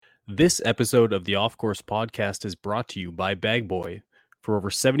This episode of the Off Course podcast is brought to you by Bagboy. For over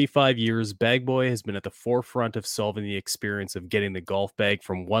 75 years, Bagboy has been at the forefront of solving the experience of getting the golf bag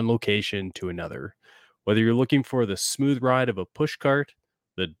from one location to another. Whether you're looking for the smooth ride of a push cart,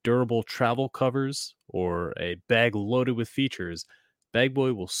 the durable travel covers, or a bag loaded with features,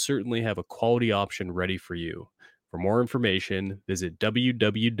 Bagboy will certainly have a quality option ready for you. For more information, visit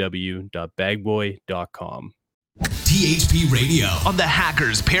www.bagboy.com. THP Radio on the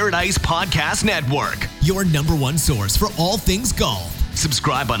Hackers Paradise Podcast Network, your number one source for all things golf.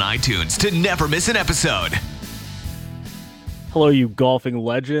 Subscribe on iTunes to never miss an episode. Hello, you golfing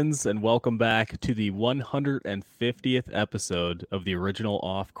legends, and welcome back to the 150th episode of the original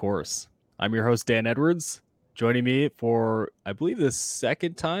Off Course. I'm your host, Dan Edwards. Joining me for, I believe, the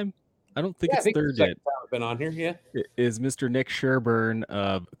second time. I don't think it's third yet. I've been on here, yeah. Is Mr. Nick Sherburne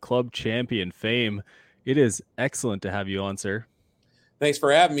of Club Champion fame. It is excellent to have you on, sir. Thanks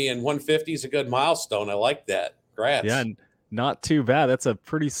for having me. And 150 is a good milestone. I like that. Congrats. Yeah, not too bad. That's a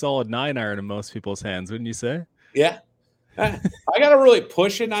pretty solid 9-iron in most people's hands, wouldn't you say? Yeah. I got to really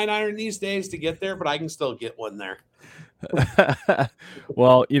push a 9-iron these days to get there, but I can still get one there.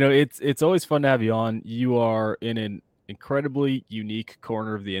 Well, you know, it's always fun to have you on. You are in an incredibly unique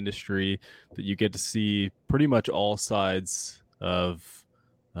corner of the industry that you get to see pretty much all sides of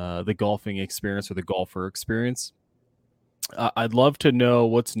the golfing experience or the golfer experience. I'd love to know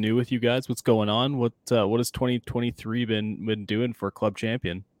what's new with you guys. What's going on? What has 2023 been doing for Club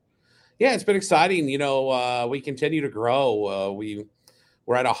Champion? Yeah, it's been exciting. You know, we continue to grow. We're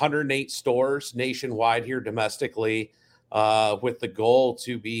at 108 stores nationwide here domestically, with the goal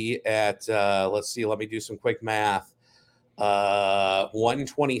to be at let me do some quick math.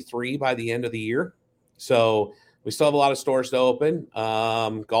 123 by the end of the year. So we still have a lot of stores to open.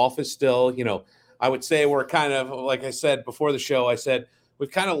 Golf is still, you know, I would say we're kind of, like I said before the show, I said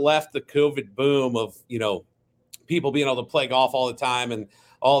we've kind of left the COVID boom of, you know, people being able to play golf all the time and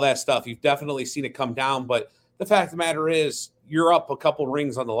all that stuff. You've definitely seen it come down. But the fact of the matter is you're up a couple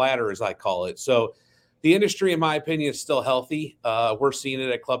rings on the ladder, as I call it. So the industry, in my opinion, is still healthy. We're seeing it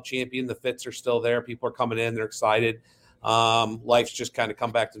at Club Champion. The fits are still there. People are coming in. They're excited. Life's just kind of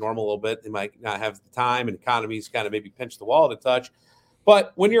come back to normal a little bit. They might not have the time, and economy's kind of maybe pinch the wallet a touch.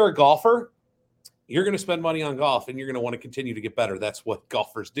 But when you're a golfer, you're going to spend money on golf and you're going to want to continue to get better. That's what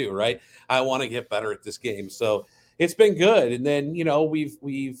golfers do, right? I want to get better at this game. So it's been good. And then, you know, we've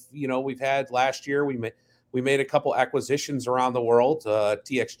had last year, we made a couple acquisitions around the world,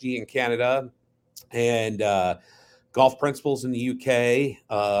 TXG in Canada and, Golf Principles in the UK,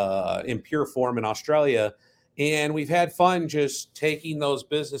 in Pure Form in Australia. And we've had fun just taking those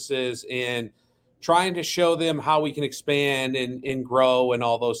businesses and trying to show them how we can expand and grow and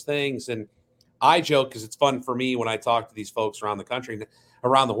all those things. And I joke because it's fun for me when I talk to these folks around the country,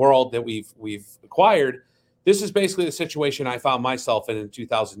 around the world that we've acquired. This is basically the situation I found myself in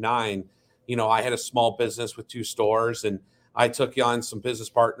 2009. You know, I had a small business with 2 stores, and I took on some business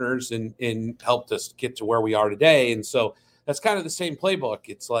partners and helped us get to where we are today. And so that's kind of the same playbook.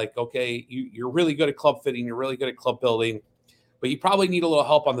 It's like, okay, you're really good at club fitting, you're really good at club building, but you probably need a little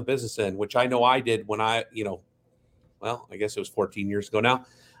help on the business end, which I know I did when I guess it was 14 years ago now.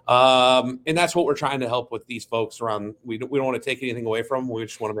 And that's what we're trying to help with these folks around. We don't want to take anything away from them. We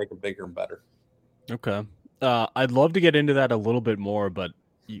just want to make them bigger and better. Okay. I'd love to get into that a little bit more, but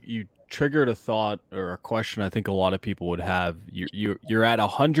you triggered a thought or a question I think a lot of people would have. You're at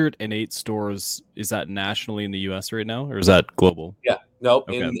 108 stores. Is that nationally in the U.S. right now, or is that global? Yeah, nope,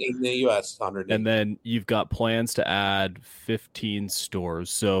 okay. in the U.S. 108. And then you've got plans to add 15 stores.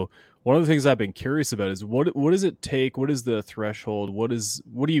 So one of the things I've been curious about is what does it take? What is the threshold? What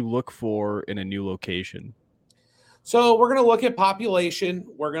do you look for in a new location? So we're going to look at population.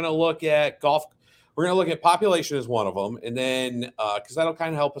 We're going to look at golf. We're going to look at population as one of them. And then, because that'll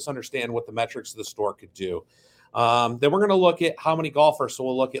kind of help us understand what the metrics of the store could do. Then we're going to look at how many golfers. So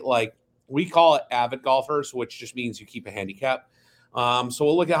we'll look at, like, we call it avid golfers, which just means you keep a handicap. So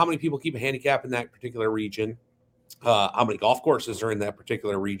we'll look at how many people keep a handicap in that particular region, how many golf courses are in that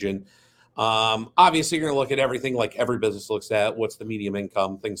particular region. Obviously, you're going to look at everything like every business looks at. What's the medium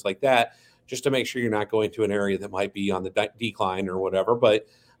income, things like that, just to make sure you're not going to an area that might be on the decline or whatever. But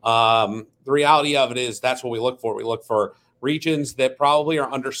the reality of it is that's what we look for. We look for regions that probably are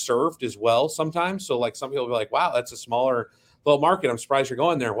underserved as well sometimes. So like some people will be like, wow, that's a smaller little market. I'm surprised you're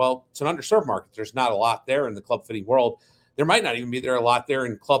going there. Well, it's an underserved market. There's not a lot there in the club fitting world. There might not even be there a lot there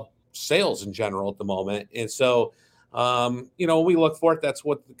in club sales in general at the moment. And so, we look for it. That's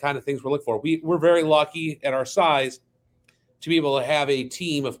what the kind of things we're looking for. We're very lucky at our size to be able to have a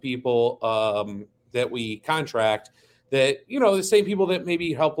team of people that we contract that, the same people that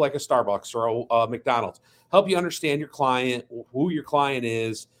maybe help like a Starbucks or a McDonald's, help you understand your client, who your client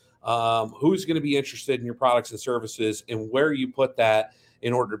is, who's going to be interested in your products and services, and where you put that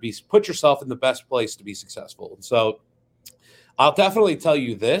in order to put yourself in the best place to be successful. And so I'll definitely tell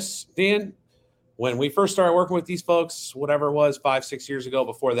you this, Dan, when we first started working with these folks, whatever it was, 5-6 years ago,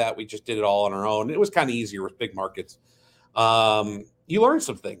 before that, we just did it all on our own. It was kind of easier with big markets. You learn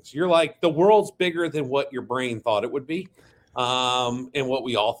some things. You're like, the world's bigger than what your brain thought it would be. And what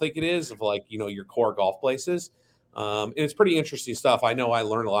we all think it is, of like, your core golf places. And it's pretty interesting stuff. I know I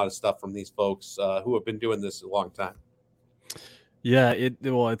learned a lot of stuff from these folks who have been doing this a long time. Yeah,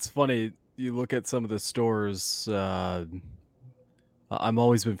 it's funny. You look at some of the stores. I'm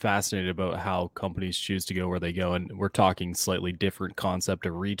always been fascinated about how companies choose to go where they go, and we're talking slightly different concept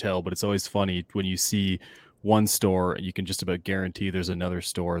of retail, but it's always funny when you see one store, you can just about guarantee there's another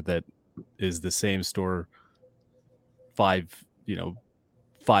store that is the same store five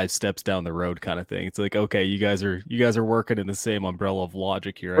steps down the road kind of thing. It's like, okay, you guys are working in the same umbrella of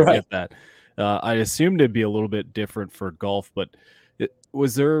logic here. I get that. I assumed it'd be a little bit different for golf, but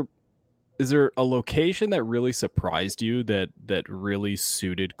is there a location that really surprised you that really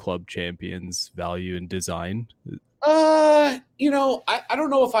suited Club Champion's value and design? I don't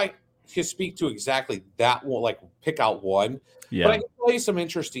know if I can speak to exactly that one, like pick out one. Yeah. But I can tell you some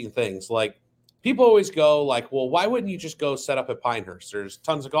interesting things. Like, people always go like, well, why wouldn't you just go set up at Pinehurst? There's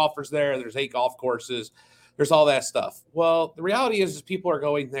tons of golfers there. There's 8 golf courses. There's all that stuff. Well, the reality is people are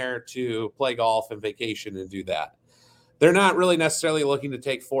going there to play golf and vacation and do that. They're not really necessarily looking to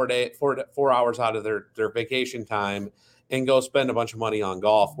take 4 hours out of their vacation time and go spend a bunch of money on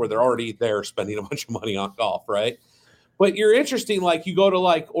golf, where they're already there spending a bunch of money on golf, right? But you're interesting, like you go to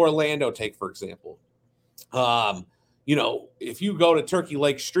like Orlando, take for example. If you go to Turkey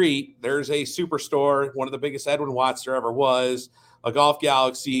Lake Street, there's a superstore, one of the biggest Edwin Watts there ever was, a Golf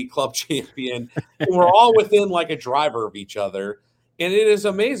Galaxy, Club Champion. And we're all within like a driver of each other. And it is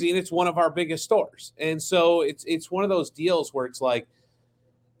amazing. It's one of our biggest stores. And so it's one of those deals where it's like,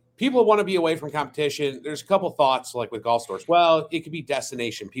 people want to be away from competition. There's a couple thoughts like with golf stores. Well, it could be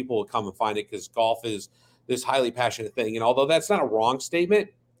destination. People will come and find it because golf is this highly passionate thing. And although that's not a wrong statement,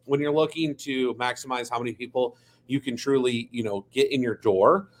 when you're looking to maximize how many people you can truly, get in your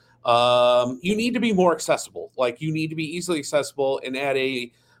door, you need to be more accessible. Like, you need to be easily accessible and at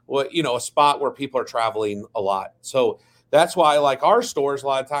a spot where people are traveling a lot. So that's why, like our stores, a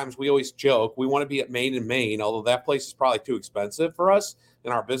lot of times we always joke we want to be at Main and Main, although that place is probably too expensive for us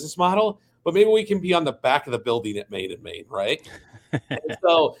in our business model. But maybe we can be on the back of the building at Main and Main, right?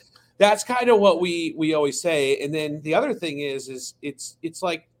 So that's kind of what we always say. And then the other thing is it's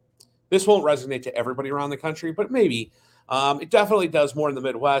like, this won't resonate to everybody around the country, but maybe it definitely does more in the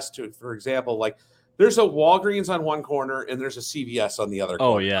Midwest. For example, like there's a Walgreens on one corner and there's a CVS on the other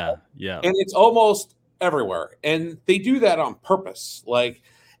corner. Oh yeah, yeah. And it's almost everywhere, and they do that on purpose. Like,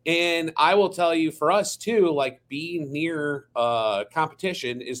 and I will tell you, for us too, like being near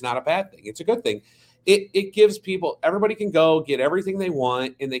competition is not a bad thing. It's a good thing. It gives people, everybody can go get everything they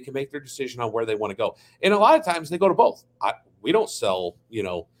want, and they can make their decision on where they want to go. And a lot of times they go to both. We don't sell,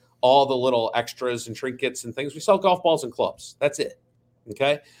 all the little extras and trinkets and things. We sell golf balls and clubs. That's it.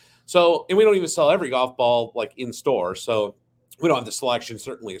 Okay. So, and we don't even sell every golf ball like in store. So we don't have the selection.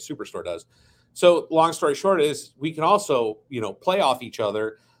 Certainly a superstore does. So long story short is we can also, play off each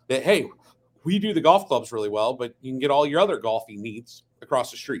other that, hey, we do the golf clubs really well, but you can get all your other golfing needs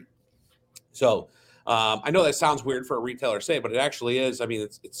across the street. So I know that sounds weird for a retailer to say, but it actually is. I mean,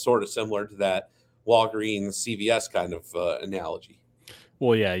 it's sort of similar to that Walgreens CVS kind of analogy.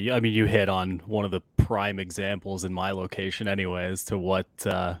 Well, yeah. I mean, you hit on one of the prime examples in my location anyway, as to what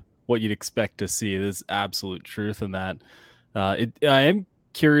you'd expect to see. There's absolute truth in that. I am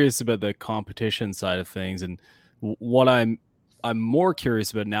curious about the competition side of things, and what I'm more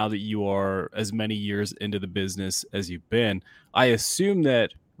curious about now that you are as many years into the business as you've been. I assume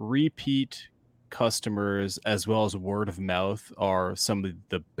that repeat customers as well as word of mouth are some of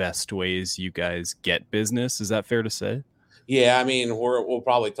the best ways you guys get business. Is that fair to say? Yeah, I mean, we'll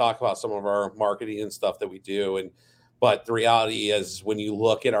probably talk about some of our marketing and stuff that we do, but the reality is, when you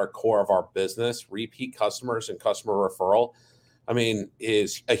look at our core of our business, repeat customers and customer referral, I mean,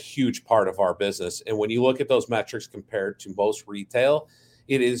 is a huge part of our business. And when you look at those metrics compared to most retail,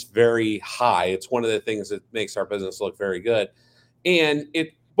 it is very high. It's one of the things that makes our business look very good.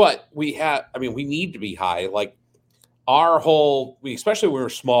 But we need to be high. Like especially when we were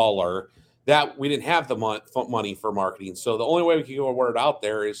smaller, that we didn't have the money for marketing. So the only way we can get our word out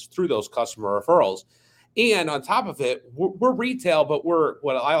there is through those customer referrals. And on top of it, we're retail, but we're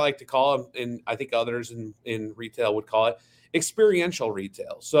what I like to call them, and I think others in retail would call it experiential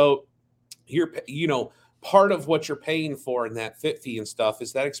retail. So part of what you're paying for in that fit fee and stuff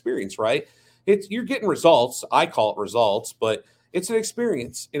is that experience, right? You're getting results. I call it results, but it's an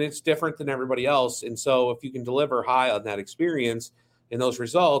experience and it's different than everybody else. And so if you can deliver high on that experience and those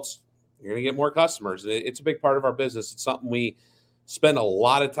results, you're going to get more customers. It's a big part of our business. It's something we spend a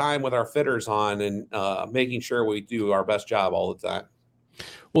lot of time with our fitters on, and making sure we do our best job all the time.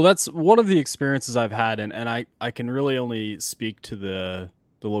 Well, that's one of the experiences I've had, and I can really only speak to the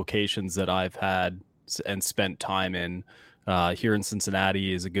locations that I've had and spent time in. Here in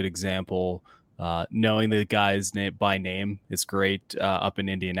Cincinnati is a good example. Knowing the guys by name is great. Up in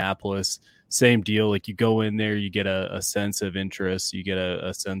Indianapolis, same deal. Like, you go in there, you get a sense of interest, you get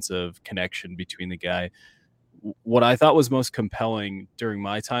a sense of connection between the guy. What I thought was most compelling during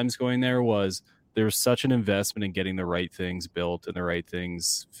my times going there was there's such an investment in getting the right things built and the right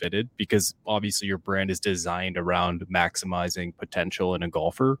things fitted, because obviously your brand is designed around maximizing potential in a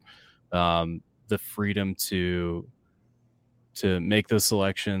golfer. The freedom to make those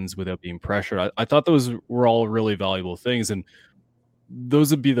selections without being pressured. I thought those were all really valuable things. And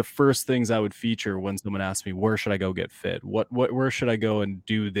those would be the first things I would feature when someone asked me, where should I go get fit? Where should I go and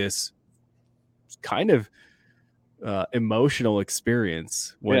do this kind of emotional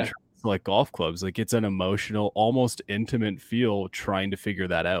experience when like golf clubs? Like, it's an emotional, almost intimate feel trying to figure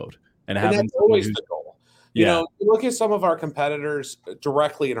that out. And having that's always the goal. You look at some of our competitors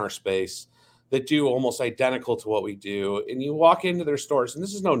directly in our space that do almost identical to what we do, and you walk into their stores, and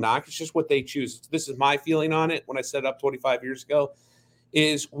this is no knock, it's just what they choose. This is my feeling on it when I set it up 25 years ago,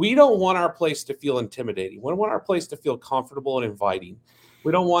 is we don't want our place to feel intimidating. We want our place to feel comfortable and inviting.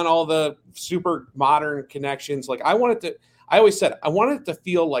 We don't want all the super modern connections. Like, I always said, I wanted it to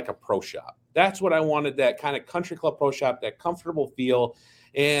feel like a pro shop. That's what I wanted, that kind of country club pro shop, that comfortable feel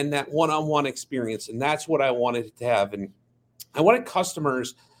and that one-on-one experience. And that's what I wanted it to have. And I wanted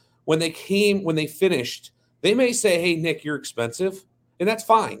customers, when they finished, they may say, hey, Nick, you're expensive. And that's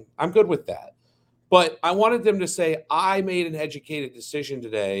fine. I'm good with that. But I wanted them to say, I made an educated decision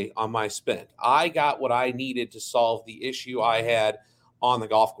today on my spend. I got what I needed to solve the issue I had on the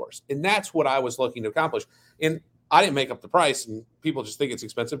golf course. And that's what I was looking to accomplish. And I didn't make up the price, and people just think it's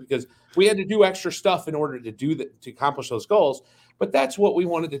expensive because we had to do extra stuff in order to do that, to accomplish those goals. But that's what we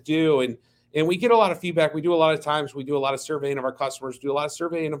wanted to do. And we get a lot of feedback. We do a lot of times, we do a lot of surveying of our customers, do a lot of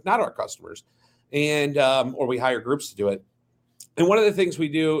surveying of not our customers, and or we hire groups to do it. And one of the things we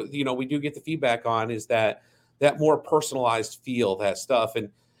do, we do get the feedback on is that more personalized feel, that stuff. And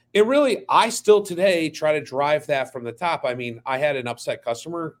it really, I still today try to drive that from the top. I mean, I had an upset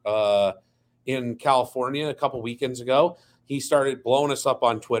customer in California a couple weekends ago. He started blowing us up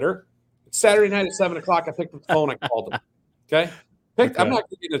on Twitter. Saturday night at 7:00, I picked up the phone. I called him. Okay. I'm not going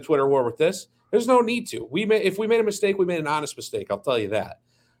to get in a Twitter war with this. There's no need to. If we made a mistake, we made an honest mistake. I'll tell you that.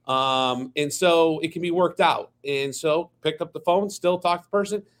 And so it can be worked out. And so picked up the phone, still talked to the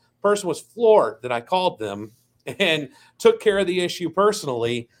person. Person was floored that I called them and took care of the issue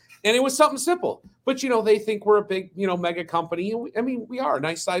personally. And it was something simple. But, they think we're a big, mega company. I mean, we are a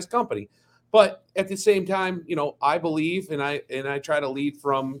nice sized company. But at the same time, I believe, and I try to lead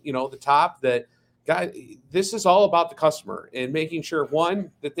from, the top, that guys, this is all about the customer and making sure,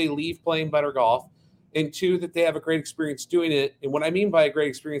 one, that they leave playing better golf, and two, that they have a great experience doing it. And what I mean by a great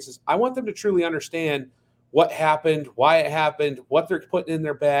experience is I want them to truly understand what happened, why it happened, what they're putting in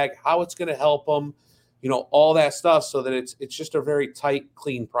their bag, how it's going to help them, all that stuff, so that it's just a very tight,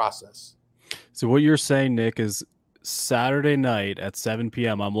 clean process. So what you're saying, Nick, is Saturday night at 7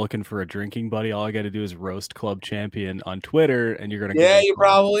 p.m. I'm looking for a drinking buddy. All I got to do is roast Club Champion on Twitter, and you're gonna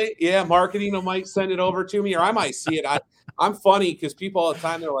marketing might send it over to me, or I might see it. I'm funny because people all the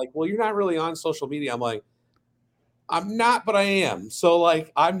time, they're like, well, you're not really on social media. I'm like, I'm not, but I am. So,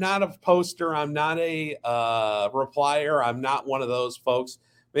 like, I'm not a poster, I'm not a replier, I'm not one of those folks.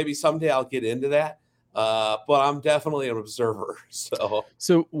 Maybe someday I'll get into that, but I'm definitely an observer.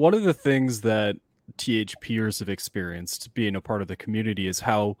 So one of the things that THPers have experienced being a part of the community is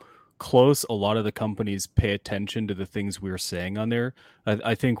how close a lot of the companies pay attention to the things we're saying on there.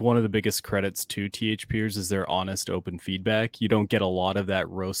 I think one of the biggest credits to THPers is their honest, open feedback. You don't get a lot of that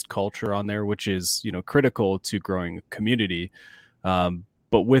roast culture on there, which is, critical to growing a community.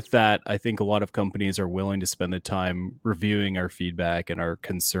 But with that, I think a lot of companies are willing to spend the time reviewing our feedback and our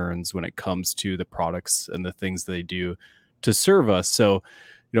concerns when it comes to the products and the things they do to serve us. So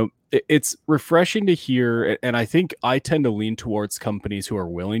it's refreshing to hear. And I think I tend to lean towards companies who are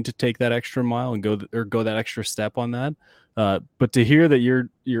willing to take that extra mile and go that extra step on that. But to hear that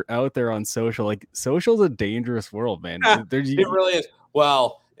you're out there on social, like social's a dangerous world, man. It really is.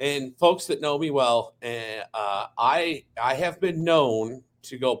 Well, and folks that know me well, I have been known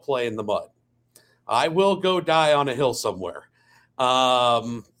to go play in the mud. I will go die on a hill somewhere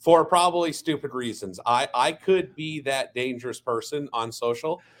for probably stupid reasons. I could be that dangerous person on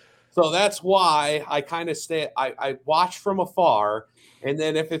social. So that's why I kind of I watch from afar. And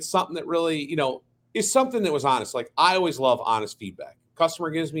then if it's something that really, is something that was honest, like I always love honest feedback.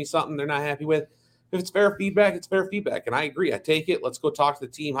 Customer gives me something they're not happy with. If it's fair feedback, it's fair feedback. And I agree. I take it. Let's go talk to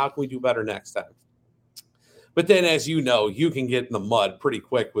the team. How can we do better next time? But then, as you know, you can get in the mud pretty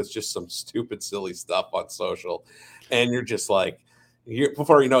quick with just some stupid, silly stuff on social. And you're just like,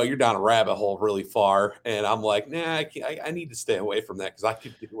 before you know it, you're down a rabbit hole really far. And I'm like, nah, I need to stay away from that because I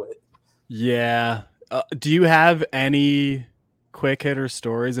could do it. Yeah. Do you have any quick hitter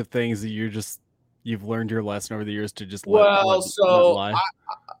stories of things that you've learned your lesson over the years to just let lie?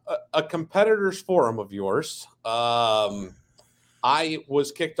 A competitor's forum of yours. I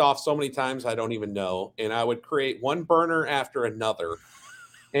was kicked off so many times I don't even know, and I would create one burner after another,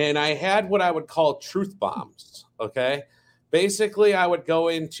 and I had what I would call truth bombs. Okay, basically, I would go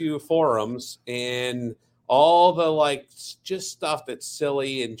into forums and all the just stuff that's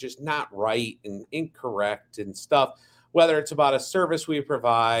silly and just not right and incorrect and stuff. Whether it's about a service we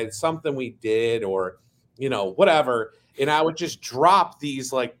provide, something we did, or whatever. And I would just drop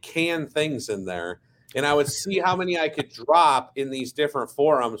these canned things in there, and I would see how many I could drop in these different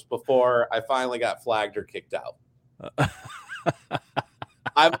forums before I finally got flagged or kicked out.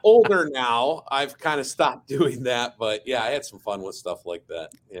 I'm older now. I've kind of stopped doing that, but yeah, I had some fun with stuff like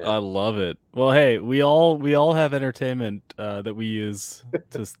that. Yeah. I love it. Well, hey, we all have entertainment that we use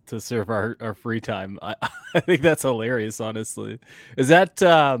to serve our free time. I think that's hilarious, honestly. Is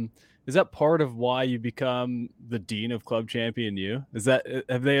that part of why you become the dean of Club Champion U?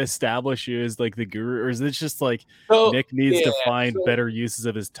 Have they established you as the guru, or is it just Nick needs to find better uses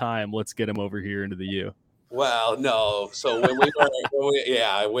of his time? Let's get him over here into the U. Well, no. So when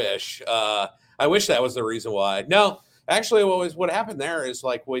I wish. I wish that was the reason why. No, actually, what happened there is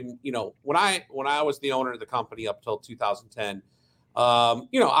when I was the owner of the company up till 2010.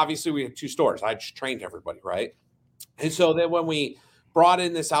 Obviously we had 2 stores. I just trained everybody, right? And so then when we brought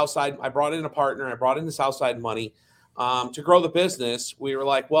in this outside, I brought in a partner. I brought in this outside money to grow the business. We were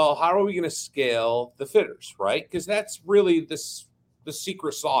like, well, how are we going to scale the fitters, right? Because that's really the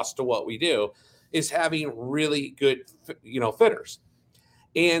secret sauce to what we do. Is having really good, fitters.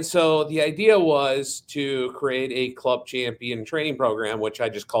 And so the idea was to create a Club Champion training program, which I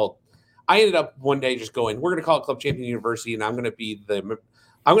ended up one day just going, we're going to call it Club Champion University. And I'm going to be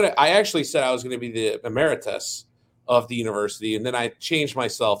I actually said I was going to be the emeritus of the university. And then I changed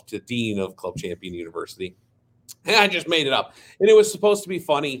myself to dean of Club Champion University. And I just made it up. And it was supposed to be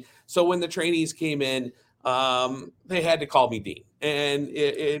funny. So when the trainees came in, they had to call me dean. And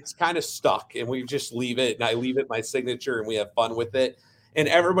it's kind of stuck, and we just leave it, and I leave it my signature, and we have fun with it, and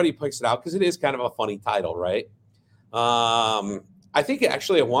everybody picks it out because it is kind of a funny title, right? I think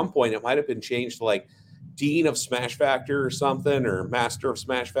actually at one point it might have been changed to Dean of Smash Factor or something, or Master of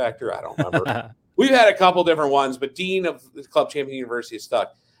Smash Factor. I don't remember. We've had a couple different ones, but Dean of the Club Champion University is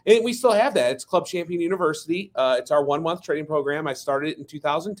stuck, and we still have that. It's Club Champion University. It's our 1-month training program. I started it in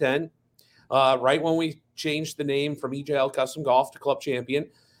 2010. Right when we changed the name from EJL Custom Golf to Club Champion.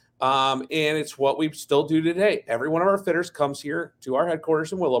 And it's what we still do today. Every one of our fitters comes here to our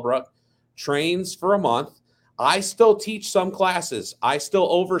headquarters in Willowbrook, trains for a month. I still teach some classes. I still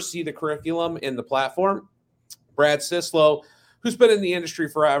oversee the curriculum and the platform. Brad Sislow, who's been in the industry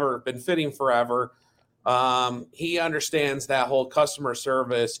forever, been fitting forever. He understands that whole customer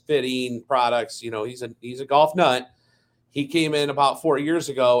service, fitting products. He's a golf nut. He came in about 4 years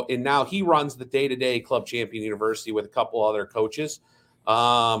ago, and now he runs the day-to-day Club Champion University with a couple other coaches,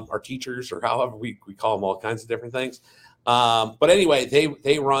 or teachers, or however we call them, all kinds of different things. But anyway,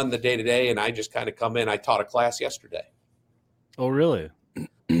 they run the day-to-day, and I just kind of come in. I taught a class yesterday. Oh, really?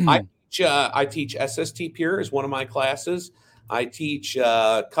 I teach SST Pure is one of my classes. I teach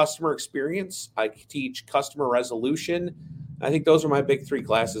customer experience. I teach customer resolution. I think those are my big 3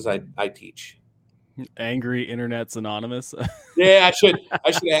 classes I teach. Angry Internet's Anonymous. Yeah, I should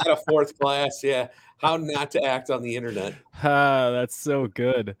add a 4th class. Yeah, how not to act on the internet. That's so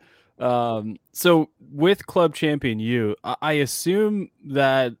good. So with Club Champion U, I assume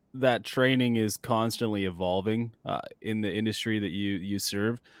that training is constantly evolving in the industry that you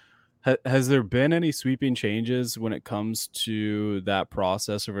serve. Has there been any sweeping changes when it comes to that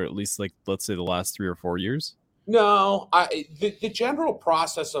process over at least, like, let's say the last 3 or 4 years? No, the general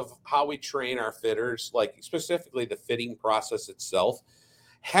process of how we train our fitters, like specifically the fitting process itself,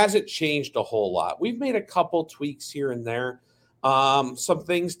 hasn't changed a whole lot. We've made a couple tweaks here and there, some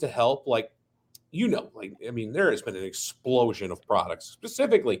things to help, like, I mean, there has been an explosion of products,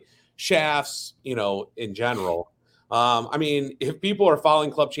 specifically shafts, in general. I mean, if people are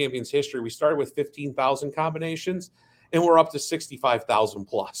following Club Champions history, we started with 15,000 combinations and we're up to 65,000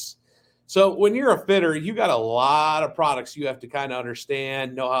 plus. So when you're a fitter, you got a lot of products you have to kind of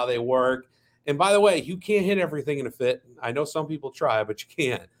understand, know how they work. And by the way, you can't hit everything in a fit. I know some people try, but you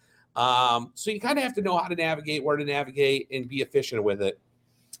can't. So you kind of have to know how to navigate, where to navigate, and be efficient with it.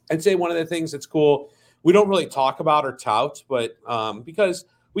 I'd say one of the things that's cool, we don't really talk about or tout, but because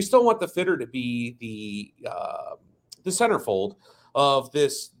we still want the fitter to be the centerfold of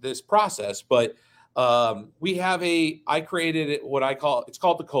this process. But I created what it's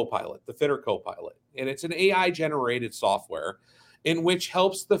called the Copilot, the Fitter Copilot. And it's an AI generated software in which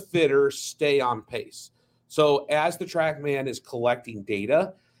helps the fitter stay on pace. So as the TrackMan is collecting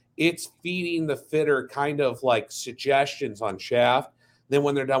data, it's feeding the fitter kind of like suggestions on shaft. Then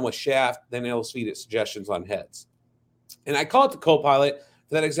when they're done with shaft, then it'll feed it suggestions on heads. And I call it the Copilot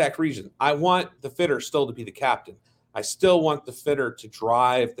for that exact reason. I want the fitter still to be the captain. I still want the fitter to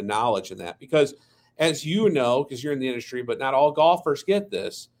drive the knowledge in that, because as you know, because you're in the industry, but not all golfers get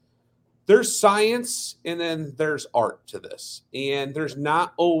this, there's science and then there's art to this. And there's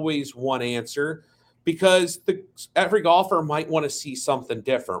not always one answer, because every golfer might want to see something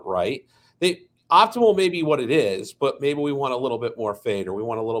different, right? Optimal may be what it is, but maybe we want a little bit more fade, or we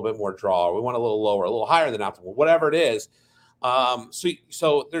want a little bit more draw, or we want a little lower, a little higher than optimal, whatever it is.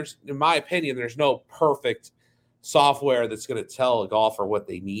 So there's, in my opinion, there's no perfect software that's going to tell a golfer what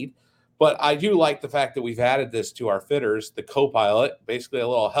they need. But I do like the fact that we've added this to our fitters, the Copilot, basically a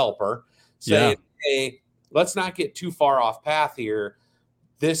little helper, saying, hey, let's not get too far off path here.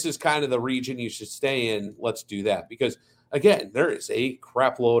 This is kind of the region you should stay in. Let's do that. Because again, there is a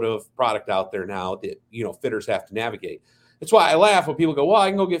crap load of product out there now that, fitters have to navigate. That's why I laugh when people go, well, I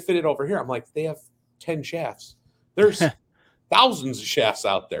can go get fitted over here. I'm like, they have 10 shafts. There's thousands of shafts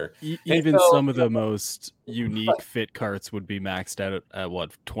out there. Even some of the most unique fit carts would be maxed out at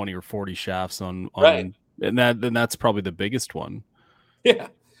what, 20 or 40 shafts on right. And that's probably the biggest one. Yeah.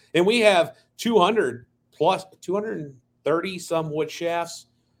 And we have 230 some wood shafts,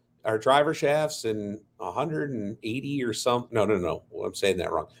 our driver shafts, and 180 or some. No. I'm saying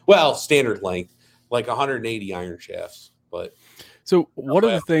that wrong. Well, standard length, like 180 iron shafts. But so one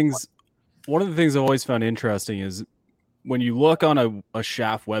of the things I've always found interesting is when you look on a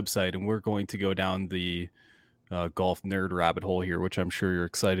shaft website, and we're going to go down the golf nerd rabbit hole here, which I'm sure you're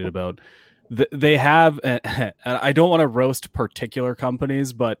excited about. They have, and I don't want to roast particular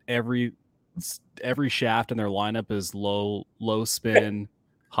companies, but every shaft in their lineup is low spin,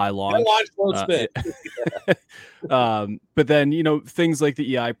 high launch, low spin. But then, things like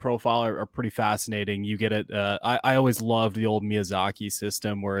the EI profile are pretty fascinating. You get it. I always loved the old Miyazaki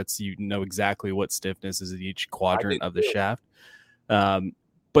system where it's, exactly what stiffness is in each quadrant of the shaft.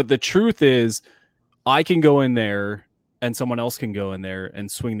 But the truth is, I can go in there and someone else can go in there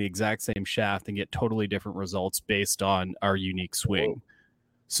and swing the exact same shaft and get totally different results based on our unique swing.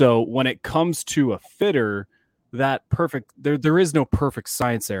 So when it comes to a fitter, that perfect, there is no perfect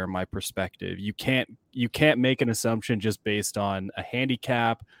science there in my perspective. You can't make an assumption just based on a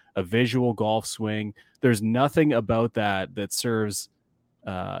handicap, a visual golf swing. There's nothing about that serves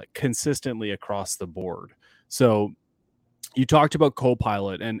consistently across the board. So you talked about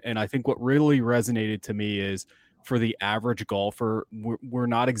Copilot, and I think what really resonated to me is, for the average golfer, we're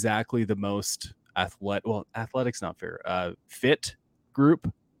not exactly the most athletic's not fair, fit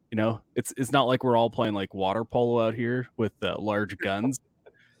group. It's not like we're all playing like water polo out here with large guns,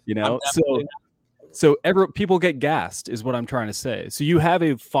 So people get gassed is what I'm trying to say. So you have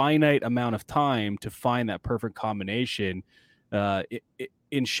a finite amount of time to find that perfect combination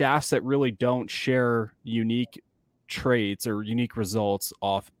in shafts that really don't share unique traits or unique results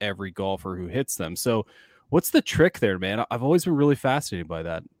off every golfer who hits them. So what's the trick there, man? I've always been really fascinated by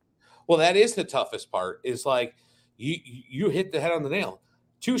that. Well, that is the toughest part, is like you hit the head on the nail.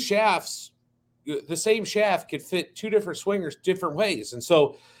 Two shafts, the same shaft could fit two different swingers different ways. And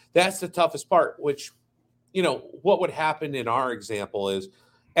so that's the toughest part, which, what would happen in our example is,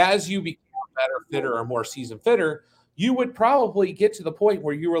 as you become a better fitter or more seasoned fitter, you would probably get to the point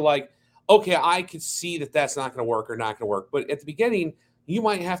where you were like, okay, I could see that that's not going to work or not going to work. But at the beginning, you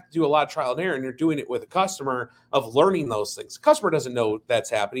might have to do a lot of trial and error, and you're doing it with a customer of learning those things. The customer doesn't know that's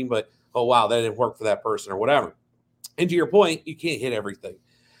happening, but, oh, wow, that didn't work for that person or whatever. And to your point, you can't hit everything.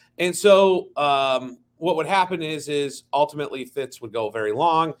 And so what would happen is ultimately fits would go very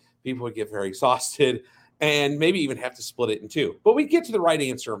long. People would get very exhausted and maybe even have to split it in two. But we get to the right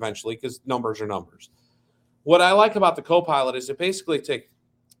answer eventually because numbers are numbers. What I like about the Copilot is it basically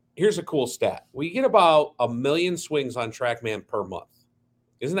here's a cool stat. We get about 1 million swings on TrackMan per month.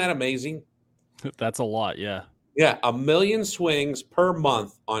 Isn't that amazing? That's a lot, yeah. Yeah, 1 million swings per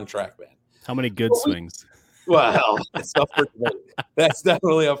month on TrackMan. How many good swings? Well, that's up for debate. That's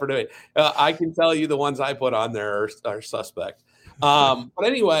definitely up for debate. I can tell you the ones I put on there are suspect. But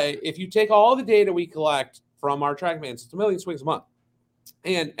anyway, if you take all the data we collect from our TrackMans, it's 1 million swings a month.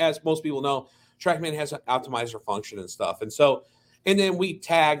 And as most people know, TrackMan has an optimizer function and stuff. And then we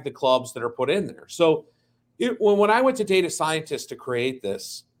tag the clubs that are put in there. So when I went to data scientists to create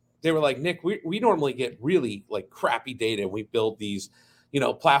this, they were like, Nick, we normally get really like crappy data. We build these,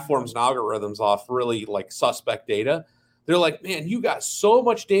 platforms and algorithms off really like suspect data. They're like, man, you got so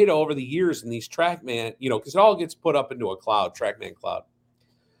much data over the years in these TrackMan, because it all gets put up into a cloud, TrackMan cloud.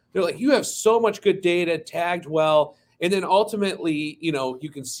 They're like, you have so much good data tagged well. And then ultimately, you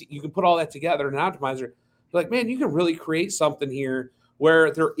can put all that together in an optimizer. They're like, man, you can really create something here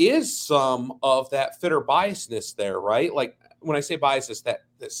where there is some of that fitter biasness there, right? Like when I say biasness,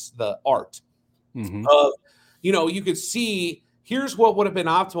 the art of, you could see here's what would have been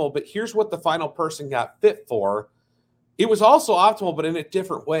optimal, but here's what the final person got fit for. It was also optimal, but in a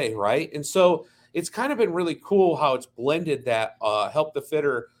different way, right? And so it's kind of been really cool how it's blended that, help the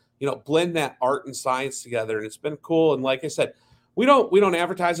fitter, blend that art and science together. And it's been cool. And like I said, we don't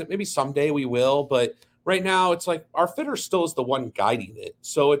advertise it. Maybe someday we will, but right now it's like our fitter still is the one guiding it.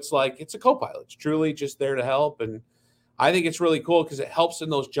 So it's like, it's a Copilot. It's truly just there to help. And I think it's really cool because it helps in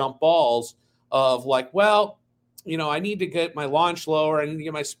those jump balls of like, well, I need to get my launch lower. I need to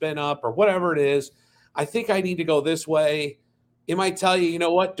get my spin up or whatever it is. I think I need to go this way. It might tell you, you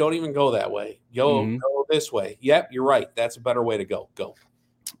know what? Don't even go that way. Go this way. Yep, you're right. That's a better way to go. Go.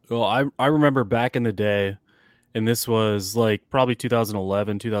 Well, I remember back in the day, and this was like probably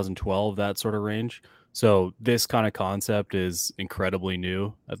 2011, 2012, that sort of range. So this kind of concept is incredibly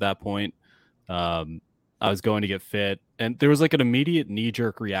new at that point. I was going to get fit, and there was like an immediate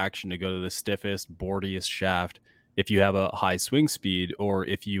knee-jerk reaction to go to the stiffest, boardiest shaft if you have a high swing speed or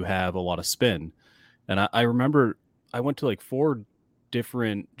if you have a lot of spin. And I remember I went to like 4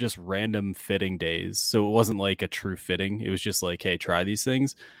 different just random fitting days. So it wasn't like a true fitting. It was just like, hey, try these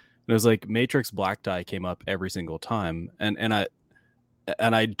things. And it was like Matrix black tie came up every single time. And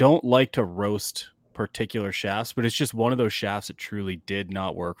I don't like to roast particular shafts, but it's just one of those shafts that truly did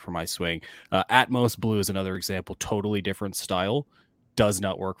not work for my swing. Atmos Blue is another example, totally different style, does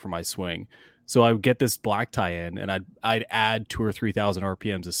not work for my swing. So I would get this black tie in, and I'd add 2,000 or 3,000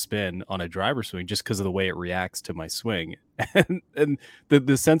 RPMs of spin on a driver swing just because of the way it reacts to my swing, and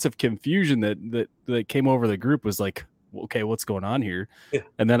the sense of confusion that came over the group was like, okay, what's going on here? Yeah.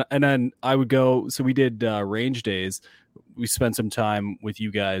 And then I would go. So we did range days. We spent some time with you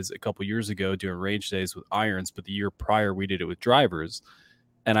guys a couple years ago doing range days with irons, but the year prior we did it with drivers.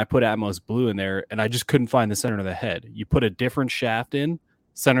 And I put Atmos Blue in there, and I just couldn't find the center of the head. You put a different shaft in,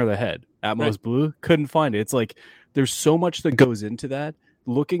 center of the head. Atmos Blue, couldn't find it. It's like there's so much that goes into that.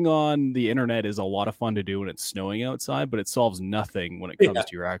 Looking on the internet is a lot of fun to do when it's snowing outside, but it solves nothing when it comes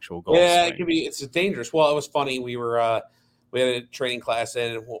to your actual golf swing. It can be. It's dangerous. Well, it was funny. We had a training class,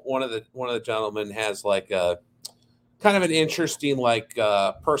 and one of the gentlemen has like a kind of an interesting like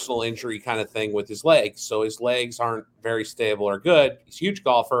personal injury kind of thing with his legs. So his legs aren't very stable or good. He's a huge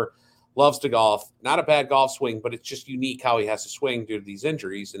golfer, loves to golf, not a bad golf swing, but it's just unique how he has to swing due to these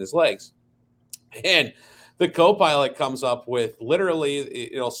injuries in his legs. And the Copilot comes up with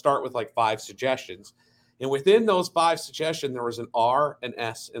literally, it'll start with like 5 suggestions. And within those 5 suggestions, there was an R, an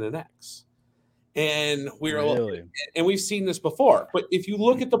S, and an X. And and we've seen this before. But if you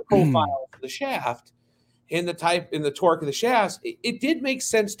look at the profile of the shaft and the type and the torque of the shafts, it did make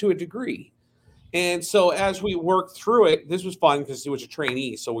sense to a degree. And so as we worked through it, this was fun because he was a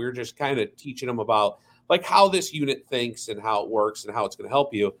trainee. So we were just kind of teaching him about like how this unit thinks and how it works and how it's going to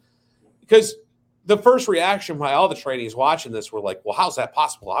help you. Because the first reaction by all the trainees watching this were like, well, how's that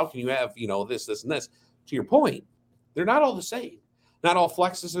possible? How can you have, this, this, and this? To your point, they're not all the same. Not all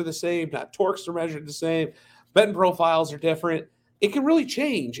flexes are the same. Not torques are measured the same. Bend profiles are different. It can really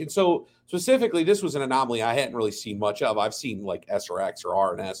change. And so specifically, this was an anomaly I hadn't really seen much of. I've seen like S or X or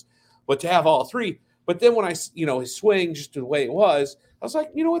R and S, but to have all 3. But then when his swing, just the way it was, I was like,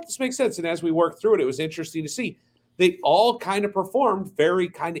 you know what, this makes sense. And as we worked through it, it was interesting to see. they all kind of performed very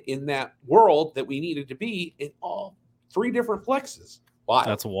kind of in that world that we needed to be in all 3 different flexes. Wow.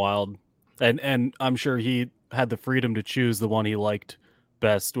 That's wild. And I'm sure he had the freedom to choose the one he liked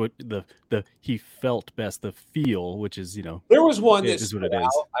best, what the he felt best, the feel, which is, there was one that is what it stood is.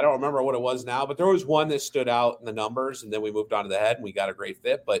 out. I don't remember what it was now, but there was one that stood out in the numbers, and then we moved on to the head and we got a great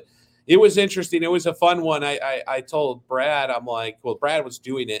fit. But it was interesting. It was a fun one. I told Brad, I'm like, well, Brad was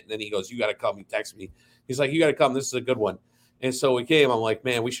doing it, and then he goes, "You got to come." He texted me. He's like, "You got to come. This is a good one." And so we came. I'm like,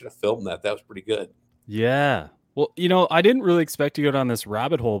 man, we should have filmed that. That was pretty good. Yeah. Well, I didn't really expect to go down this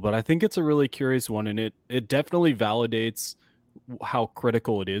rabbit hole, but I think it's a really curious one, and it definitely validates how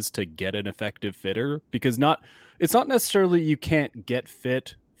critical it is to get an effective fitter, because it's not necessarily you can't get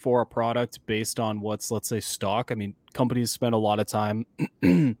fit for a product based on what's, let's say, stock. I mean, companies spend a lot of time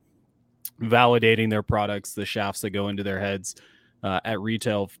validating their products, the shafts that go into their heads at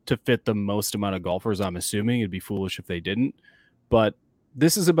retail to fit the most amount of golfers. I'm assuming it'd be foolish if they didn't, but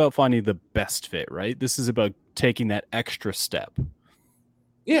this is about finding the best fit, right? This is about taking that extra step.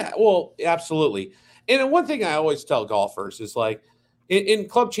 Yeah, well, absolutely. And one thing I always tell golfers is like in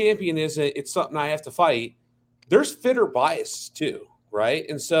Club Champion it's something I have to fight. There's fitter bias too, right?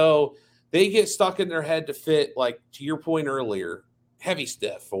 And so they get stuck in their head to fit, like to your point earlier, heavy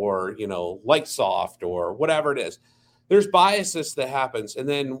stiff or, light soft or whatever it is. There's biases that happens. And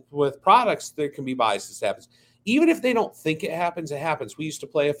then with products, there can be biases that happens. Even if they don't think it happens, it happens. We used to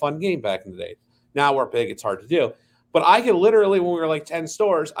play a fun game back in the day. Now we're big, it's hard to do. But I could literally, when we were like 10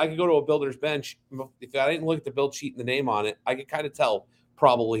 stores, I could go to a builder's bench. If I didn't look at the build sheet and the name on it, I could kind of tell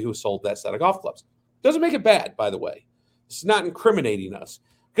probably who sold that set of golf clubs. Doesn't make it bad, by the way. It's not incriminating us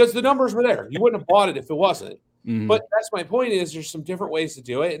because the numbers were there. You wouldn't have bought it if it wasn't. Mm-hmm. But that's my point is there's some different ways to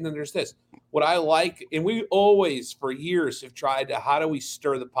do it. And then there's this. What I like, and we always for years have tried to, how do we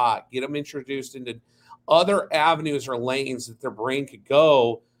stir the pot, get them introduced into other avenues or lanes that their brain could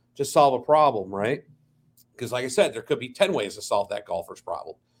go to solve a problem, right? Because like I said, there could be 10 ways to solve that golfer's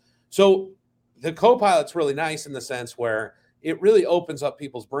problem. So the Copilot's really nice in the sense where it really opens up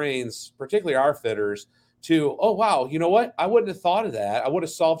people's brains, particularly our fitters, to, oh, wow, you know what? I wouldn't have thought of that. I would have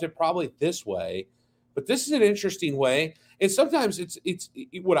solved it probably this way. But this is an interesting way. And sometimes it's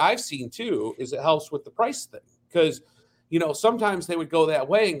what I've seen too is it helps with the price thing. Because, sometimes they would go that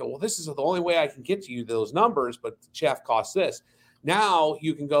way and go, well, this is the only way I can get to you those numbers, but the shaft costs this. Now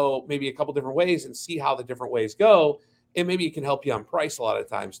you can go maybe a couple different ways and see how the different ways go. And maybe it can help you on price a lot of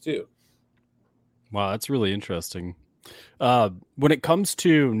times too. Wow, that's really interesting. When it comes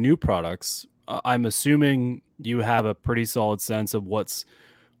to new products, I'm assuming you have a pretty solid sense of what's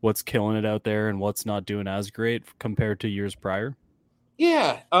killing it out there and what's not doing as great compared to years prior.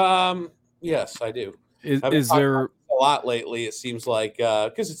 Yeah. Yes, I do. Is there a lot lately? It seems like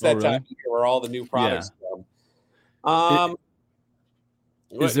because it's that time of year where all the new products come.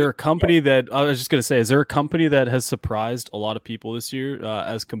 Is there a company that I was just going to say? Is there a company that has surprised a lot of people this year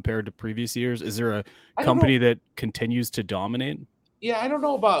as compared to previous years? Is there a company that continues to dominate? Yeah, I don't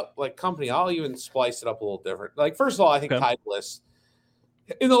know about like company. I'll even splice it up a little different. Like first of all, I think Titleist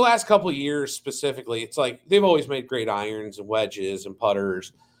in the last couple of years specifically, it's like they've always made great irons and wedges and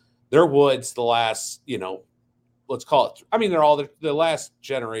putters. Their woods, the last, let's call it. I mean, they're all the last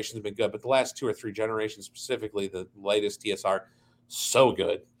generation has been good, but the last 2 or 3 generations, specifically the latest TSR, so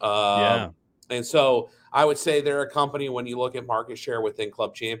good. Yeah. And so I would say they're a company when you look at market share within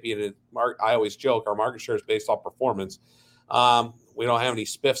Club Champion. I always joke our market share is based off performance. We don't have any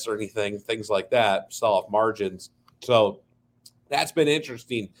spiffs or anything, things like that, sell off margins. So that's been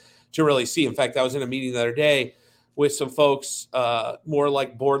interesting to really see. In fact, I was in a meeting the other day with some folks, more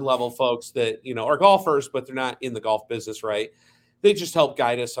like board level folks that, are golfers, but they're not in the golf business, right? They just help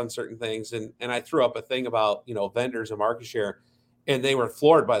guide us on certain things. And I threw up a thing about, vendors and market share, and they were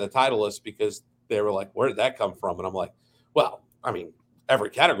floored by the Titleist because they were like, where did that come from? And I'm like, well, I mean, every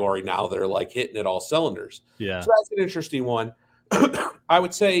category now they're like hitting it all cylinders. Yeah. So that's an interesting one. I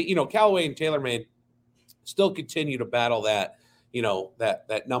would say, Callaway and TaylorMade still continue to battle that,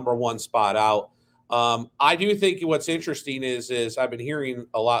 that number one spot out. I do think what's interesting is I've been hearing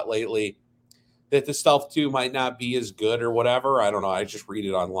a lot lately that the Stealth 2 might not be as good or whatever. I don't know. I just read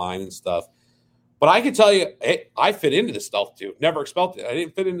it online and stuff. But I can tell you, I fit into the Stealth 2. Never expected it. I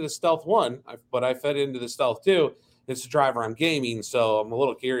didn't fit into the Stealth 1, but I fit into the Stealth 2. It's the driver I'm gaming, so I'm a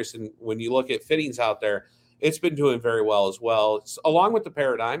little curious. And when you look at fittings out there, it's been doing very well as well. It's, along with the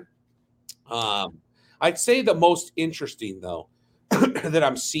Paradigm. I'd say the most interesting, though, that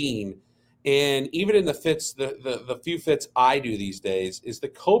I'm seeing, and even in the fits, the few fits I do these days, is the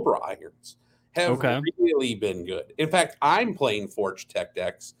Cobra irons have really been good. In fact, I'm playing Forge Tech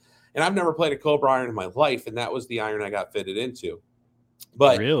decks, And I've never played a Cobra iron in my life, and that was the iron I got fitted into.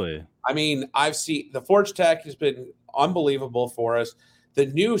 But really, I mean, I've seen the Forge Tech has been unbelievable for us. The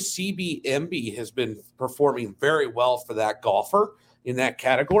new CBMB has been performing very well for that golfer in that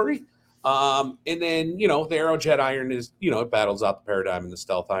category. And then, the Aerojet iron is, it battles out the Paradigm and the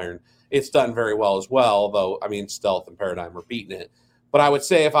Stealth iron. It's done very well as well, though, I mean, Stealth and Paradigm are beating it. But I would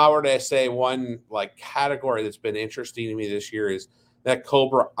say if I were to say one category that's been interesting to me this year is that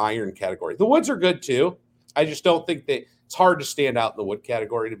Cobra iron category. The woods are good too. I just don't think it's hard to stand out in the wood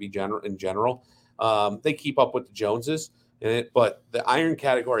category to be in general. They keep up with the Joneses but the iron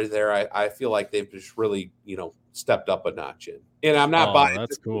category there, I feel like they've just really, stepped up a notch in. And I'm not buying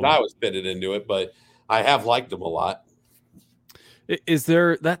that's cool. I was fitted into it, but I have liked them a lot. Is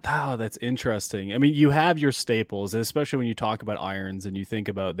there that? Oh, that's interesting. I mean, you have your staples, especially when you talk about irons and you think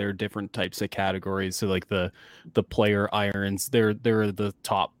about their different types of categories. So like the player irons, they're the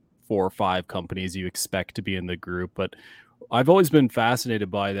top 4 or 5 companies you expect to be in the group. But I've always been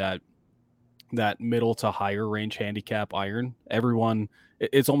fascinated by that middle to higher range handicap iron. Everyone,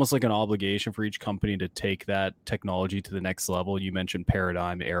 it's almost like an obligation for each company to take that technology to the next level. You mentioned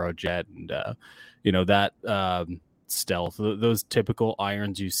Paradigm, Aerojet, and that Stealth, those typical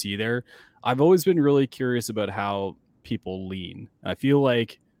irons you see there. I've always been really curious about how people lean. I feel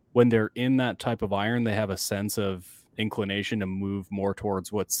like when they're in that type of iron, they have a sense of inclination to move more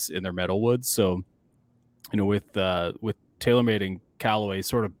towards what's in their metal woods. So, with TaylorMade and Callaway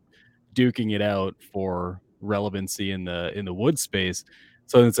sort of duking it out for relevancy in the wood space.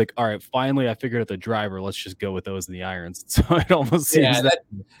 So it's like, all right, finally I figured out the driver. Let's just go with those in the irons. So it almost seems that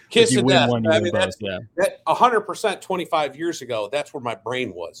kiss of death. One, I mean, that 100% 25 years ago, that's where my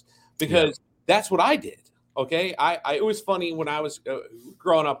brain was, because that's what I did. Okay. It was funny when I was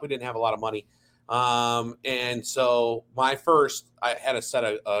growing up, we didn't have a lot of money. And so I had a set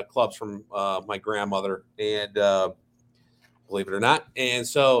of clubs from my grandmother, and believe it or not. And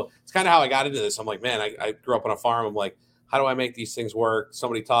so it's kind of how I got into this. I'm like, man, I grew up on a farm. I'm like, how do I make these things work?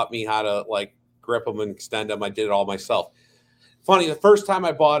 Somebody taught me how to grip them and extend them. I did it all myself. Funny, the first time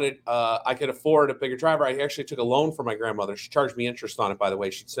I bought it, I could afford a bigger driver. I actually took a loan from my grandmother. She charged me interest on it, by the way.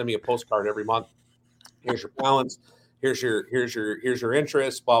 She'd send me a postcard every month. Here's your balance. Here's your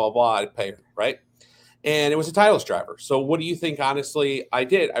interest, blah, blah, blah. I'd pay her, right? And it was a Titleist driver. So what do you think, honestly, I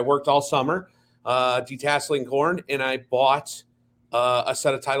did? I worked all summer detasseling corn, and I bought a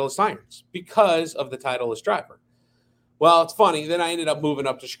set of Titleist irons because of the Titleist driver. Well, it's funny. Then I ended up moving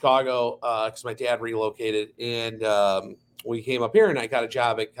up to Chicago because my dad relocated, and we came up here, and I got a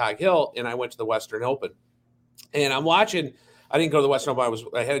job at Cog Hill, and I went to the Western Open. And I'm watching. I didn't go to the Western Open.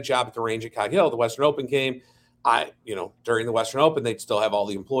 I had a job at the range at Cog Hill. The Western Open came. During the Western Open, they'd still have all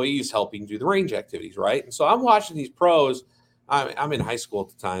the employees helping do the range activities, right? And so I'm watching these pros. I'm in high school at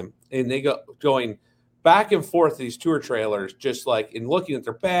the time, and they going back and forth these tour trailers, just and looking at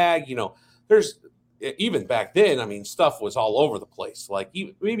their bag. There's even back then, I mean, stuff was all over the place,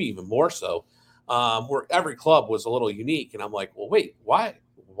 maybe even more so, where every club was a little unique. And I'm like, well, wait, why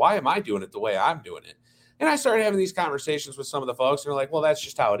am I doing it the way I'm doing it? And I started having these conversations with some of the folks, and they're like, well, that's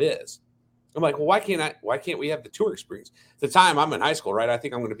just how it is. I'm like, well, why can't we have the tour experience? At the time, I'm in high school, right? I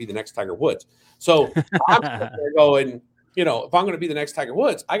think I'm going to be the next Tiger Woods. So I'm going, if I'm going to be the next Tiger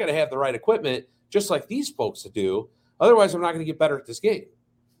Woods, I got to have the right equipment, just like these folks do. Otherwise, I'm not going to get better at this game.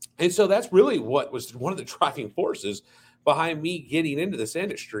 And so that's really what was one of the driving forces behind me getting into this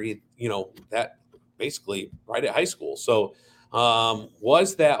industry, that basically right at high school. So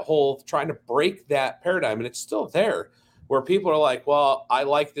was that whole trying to break that paradigm. And it's still there, where people are like, well, I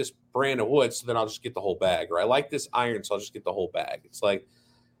like this brand of wood, so then I'll just get the whole bag. Or I like this iron, so I'll just get the whole bag. It's like,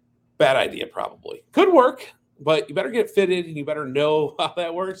 bad idea, probably. Could work, but you better get fitted and you better know how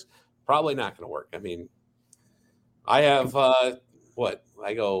that works. Probably not going to work. I mean, I have I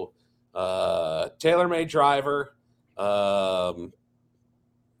go TaylorMade driver, TaylorMade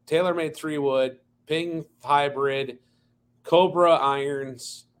 3-wood, Ping hybrid, Cobra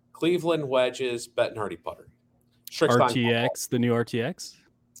irons, Cleveland wedges, Bet and Hardy putter. RTX, the new RTX?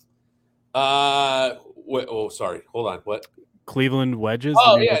 Sorry. Hold on. What? Cleveland wedges?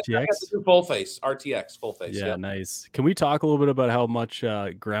 Oh, yeah. Full face. RTX, full face. Yeah, nice. Can we talk a little bit about how much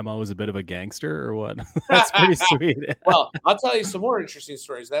grandma was a bit of a gangster or what? That's pretty sweet. Well, I'll tell you some more interesting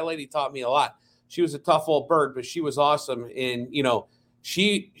stories. That lady taught me a lot. She was a tough old bird, but she was awesome. And,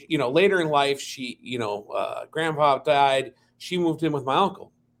 she, later in life, she, grandpa died. She moved in with my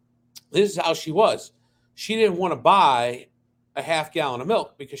uncle. This is how she was. She didn't want to buy a half gallon of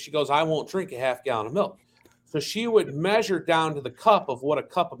milk because she goes, I won't drink a half gallon of milk. So she would measure down to the cup of what a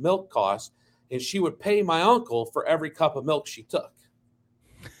cup of milk cost, and she would pay my uncle for every cup of milk she took.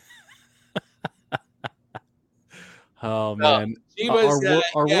 Oh man, she was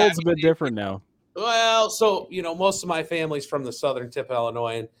our yeah, world's a bit different now. well, so most of my family's from the southern tip of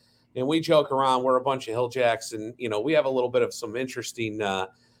Illinois, and we joke around. We're a bunch of hilljacks, and we have a little bit of some interesting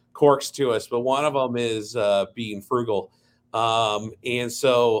quirks to us. But one of them is being frugal, and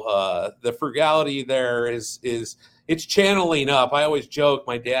so the frugality there is it's channeling up. I always joke.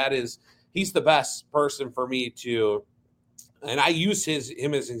 My dad he's the best person for me to, and I use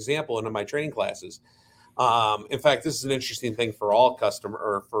him as an example in my training classes. In fact, this is an interesting thing for all customer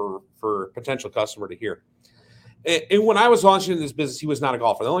or for potential customer to hear. And when I was launching this business, he was not a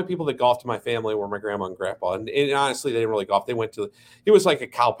golfer. The only people that golfed in my family were my grandma and grandpa. And honestly, they didn't really golf. They went it was like a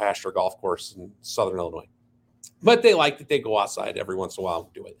cow pasture golf course in Southern Illinois. But they liked it. They go outside every once in a while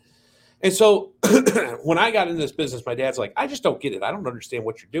and do it. And so when I got into this business, my dad's like, I just don't get it. I don't understand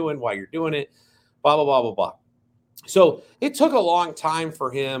what you're doing, why you're doing it, blah, blah, blah, blah, blah. So it took a long time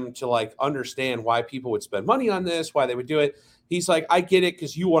for him to like understand why people would spend money on this, why they would do it. He's like, I get it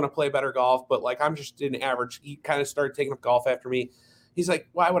because you want to play better golf, but like I'm just an average. He kind of started taking up golf after me. He's like,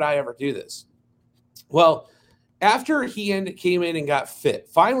 why would I ever do this? Well, after he came in and got fit,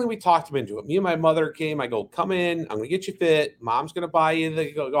 finally we talked him into it. Me and my mother came. I go, come in. I'm going to get you fit. Mom's going to buy you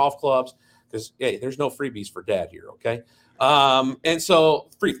the golf clubs because, hey, there's no freebies for dad here, okay? And so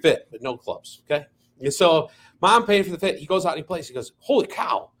free fit, but no clubs, okay? And so Mom paid for the fit. He goes out and he plays. He goes, holy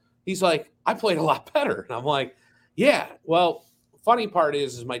cow. He's like, I played a lot better. And I'm like, yeah. Well, funny part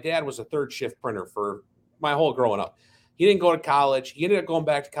is my dad was a third shift printer for my whole growing up. He didn't go to college. He ended up going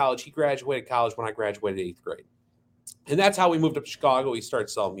back to college. He graduated college when I graduated 8th grade. And that's how we moved up to Chicago. He started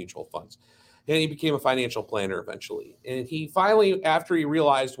selling mutual funds. And he became a financial planner eventually. And he finally, after he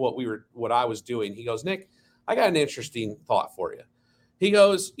realized what I was doing, he goes, Nick, I got an interesting thought for you. He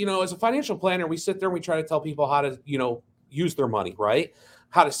goes, as a financial planner, we sit there and we try to tell people how to, use their money, right?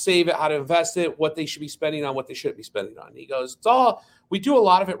 How to save it, how to invest it, what they should be spending on, what they shouldn't be spending on. He goes, we do a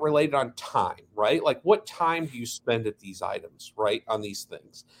lot of it related on time, right? Like what time do you spend at these items, right? On these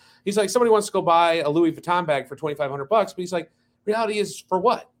things. He's like, somebody wants to go buy a Louis Vuitton bag for $2,500, but he's like, reality is for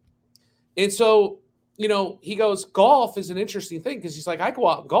what? And so, he goes, golf is an interesting thing because he's like, I go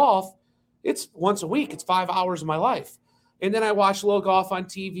out and golf. It's once a week. It's 5 hours of my life. And then I watch a little golf on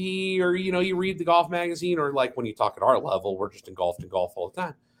TV or, you read the golf magazine or like when you talk at our level, we're just engulfed in golf all the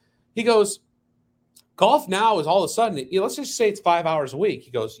time. He goes, golf now is all of a sudden, let's just say it's 5 hours a week. He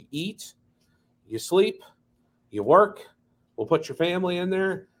goes, you eat, you sleep, you work, we'll put your family in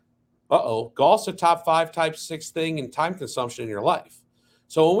there. Golf's a top 5, type 6 thing in time consumption in your life.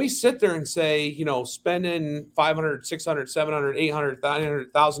 So when we sit there and say, spending $500, $600, $700, $800,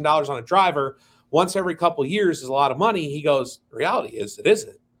 $900,000 on a driver once every couple of years is a lot of money. He goes, reality is it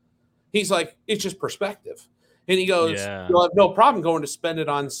isn't. He's like, it's just perspective. And he goes, you'll have no problem going to spend it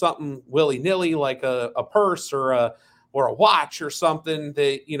on something willy-nilly like a purse or a watch or something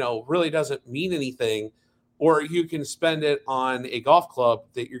that, really doesn't mean anything. Or you can spend it on a golf club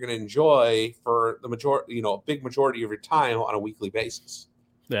that you're going to enjoy for the majority, a big majority of your time on a weekly basis.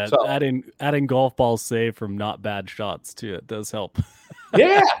 Yeah, so, adding golf balls saved from not bad shots too. It does help.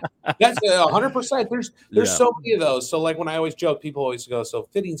 Yeah, that's 100%. There's so many of those. So like when I always joke, people always go, so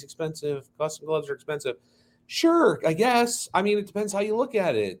fitting's expensive, custom gloves are expensive. Sure, I guess. I mean, it depends how you look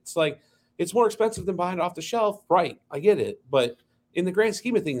at it. It's like it's more expensive than buying it off the shelf. Right, I get it. But in the grand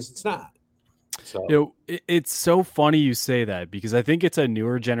scheme of things, it's not. So it's so funny you say that because I think it's a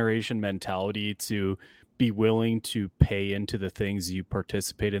newer generation mentality to be willing to pay into the things you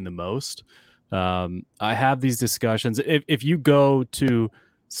participate in the most. I have these discussions. If you go to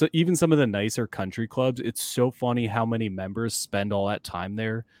even some of the nicer country clubs, it's so funny how many members spend all that time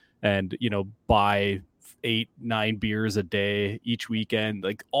there and, buy 8-9 beers a day each weekend,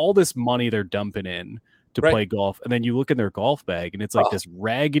 like all this money they're dumping in to play golf. And then you look in their golf bag and it's like this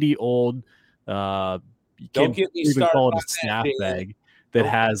raggedy old, you can't even call it a snap bag that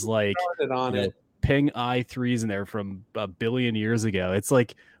has like Ping i3s in there from a billion years ago. It's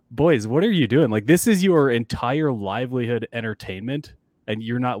like, boys, what are you doing? Like, this is your entire livelihood entertainment, and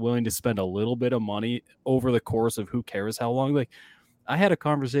you're not willing to spend a little bit of money over the course of who cares how long. Like, I had a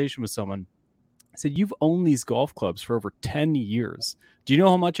conversation with someone. I said, you've owned these golf clubs for over 10 years. Do you know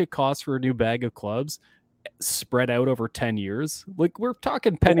how much it costs for a new bag of clubs spread out over 10 years? Like, we're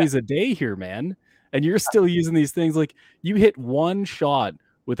talking pennies a day here, man. And you're still using these things. Like, you hit one shot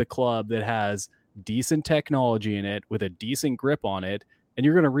with a club that has decent technology in it with a decent grip on it, and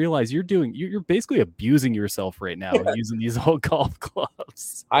you're going to realize you're basically abusing yourself right now using these old golf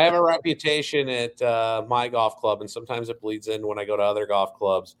clubs. I have a reputation at my golf club, and sometimes it bleeds in when I go to other golf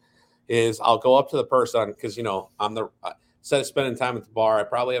clubs, is I'll go up to the person because, I'm instead of spending time at the bar, I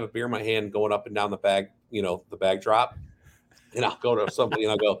probably have a beer in my hand going up and down the bag the bag drop. And I'll go to somebody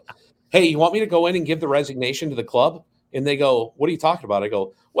and I'll go, hey, you want me to go in and give the resignation to the club? And they go, what are you talking about? I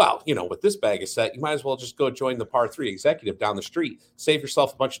go, well, with this bag is set, you might as well just go join the par 3 executive down the street, save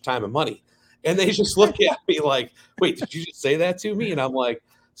yourself a bunch of time and money. And they just look at me like, wait, did you just say that to me? And I'm like,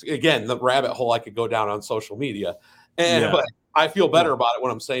 again, the rabbit hole I could go down on social media. And but I feel better about it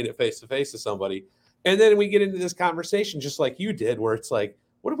when I'm saying it face to face to somebody. And then we get into this conversation just like you did, where it's like,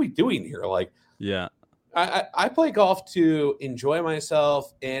 what are we doing here? Like, I play golf to enjoy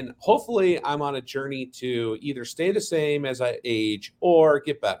myself, and hopefully I'm on a journey to either stay the same as I age or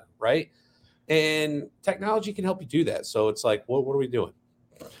get better, right? And technology can help you do that. So it's like, what are we doing?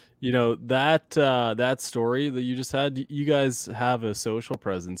 That story that you just had, you guys have a social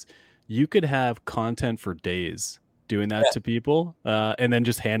presence. You could have content for days doing that to people, and then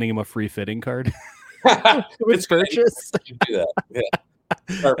just handing them a free fitting card with purchase. Do that. Yeah.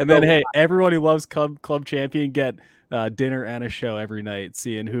 And then, hey, everyone who loves Club Champion get dinner and a show every night,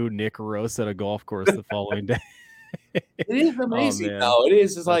 seeing who Nick roasts at a golf course the following day. It is amazing. No, it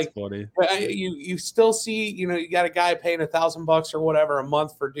is. It's That's like funny. You still see, you got a guy paying $1,000 or whatever a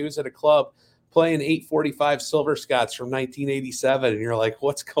month for dues at a club playing 845 Silver Scots from 1987, and you're like,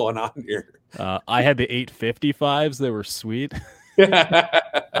 what's going on here? I had the 855s. They were sweet.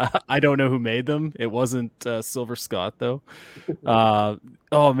 I don't know who made them. It wasn't Silver Scott though.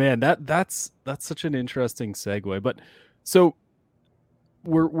 Oh man, that's such an interesting segue. But so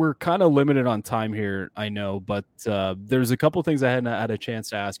we're kind of limited on time here, I know, but there's a couple things I hadn't had a chance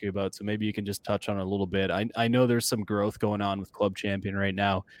to ask you about, so maybe you can just touch on it a little bit. I know there's some growth going on with Club Champion right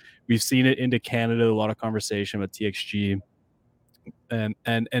now. We've seen it into Canada, a lot of conversation with TXG,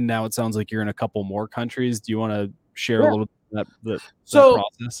 and now it sounds like you're in a couple more countries. Do you want to share a little bit of that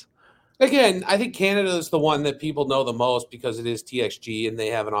process? Again, I think Canada is the one that people know the most because it is TXG and they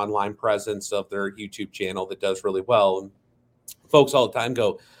have an online presence of their YouTube channel that does really well. And folks all the time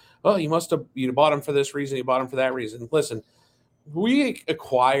go, oh, you must have bought them for this reason, you bought them for that reason. Listen, we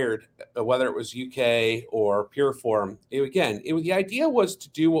acquired, whether it was UK or Pureform, the idea was to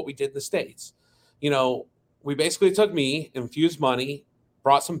do what we did in the States. We basically took me, infused money,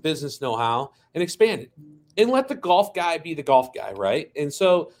 brought some business know-how, and expanded. And let the golf guy be the golf guy, right? And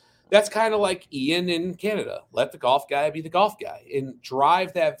so that's kind of like Ian in Canada. Let the golf guy be the golf guy and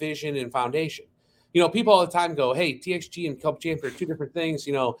drive that vision and foundation. People all the time go, hey, TXG and Club Champion are two different things.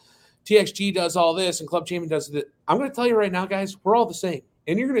 TXG does all this and Club Champion does this. I'm going to tell you right now, guys, we're all the same.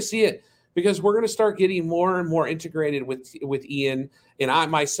 And you're going to see it because we're going to start getting more and more integrated with Ian and I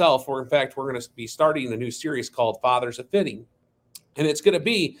myself. We're going to be starting a new series called Fathers of Fitting. And it's going to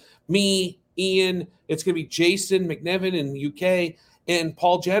be me, Ian, it's going to be Jason McNevin in the UK and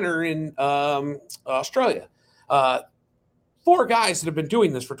Paul Jenner in Australia. 4 guys that have been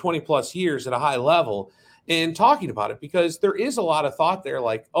doing this for 20 plus years at a high level and talking about it, because there is a lot of thought there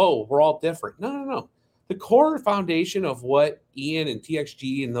like, oh, we're all different. No. The core foundation of what Ian and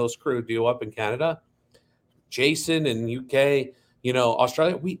TXG and those crew do up in Canada, Jason in UK,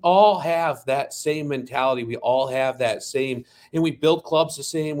 Australia, we all have that same mentality. We all have that same, and we build clubs the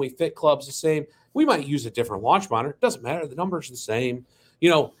same. We fit clubs the same. We might use a different launch monitor. It doesn't matter. The numbers are the same.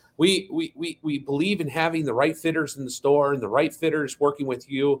 We believe in having the right fitters in the store and the right fitters working with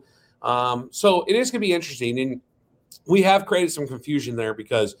you. So it is going to be interesting. And we have created some confusion there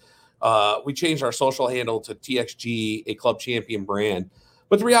because we changed our social handle to TXG, a Club Champion brand.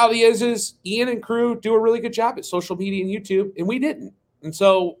 But the reality is Ian and crew do a really good job at social media and YouTube, and we didn't. And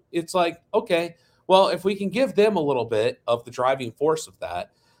so it's like, okay, well, if we can give them a little bit of the driving force of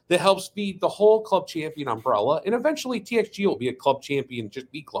that helps feed the whole Club Champion umbrella. And eventually TXG will be a Club Champion, just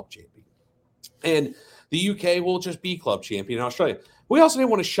be Club Champion. And the UK will just be Club Champion in Australia. We also didn't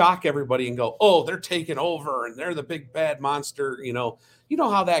want to shock everybody and go, oh, they're taking over and they're the big bad monster. You know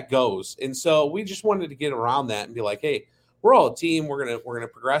how that goes. And so we just wanted to get around that and be like, hey, we're all a team. We're gonna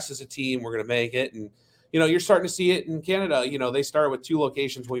progress as a team. We're gonna make it. And you're starting to see it in Canada. They started with 2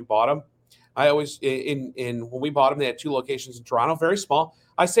 locations when we bought them. I always in when we bought them, they had 2 locations in Toronto, very small.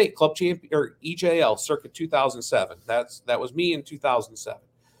 I say Club Champion or EJL circa 2007. That was me in 2007.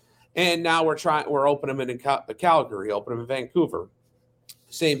 And now we're opening them in Calgary, opening them in Vancouver.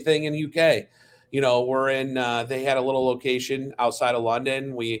 Same thing in UK. We're in. They had a little location outside of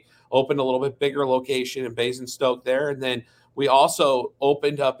London. We opened a little bit bigger location in Basingstoke there, and then we also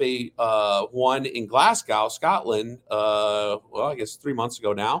opened up a one in Glasgow, Scotland. I guess 3 months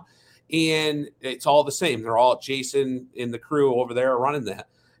ago now, and it's all the same. They're all Jason and the crew over there are running that.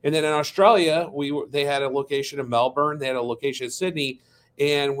 And then in Australia, they had a location in Melbourne. They had a location in Sydney,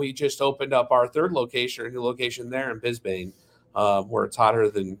 and we just opened up our 3rd location, a new location there in Brisbane, where it's hotter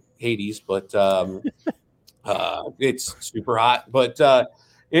than Hades. But It's super hot, but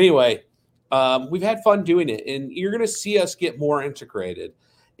anyway, we've had fun doing it, and you're going to see us get more integrated,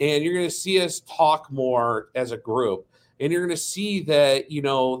 and you're going to see us talk more as a group, and you're going to see that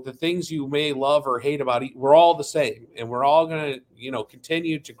the things you may love or hate about it, we're all the same, and we're all going to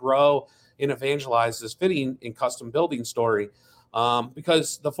continue to grow and evangelize this fitting and custom building story,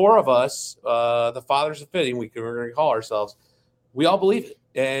 because the four of us, the fathers of fitting, we're going to call ourselves, we all believe it,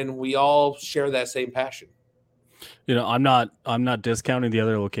 and we all share that same passion. I'm not discounting the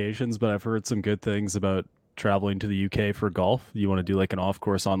other locations, but I've heard some good things about traveling to the UK for golf. You want to do like an off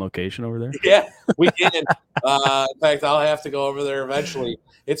course on location over there? Yeah, we can. In fact, I'll have to go over there eventually.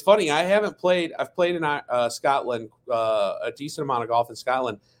 It's funny. I've played in Scotland, a decent amount of golf in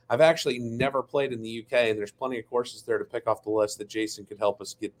Scotland. I've actually never played in the UK, and there's plenty of courses there to pick off the list that Jason could help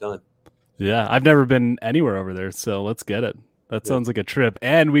us get done. Yeah, I've never been anywhere over there, so let's get it. That sounds like a trip,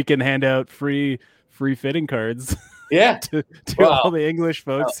 and we can hand out free fitting cards. Yeah, to all the English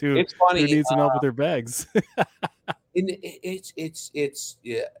folks who need some help with their bags. It's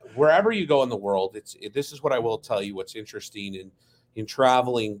wherever you go in the world. This is what I will tell you. What's interesting in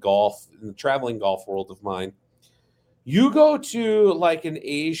traveling golf, in the traveling golf world of mine. You go to like an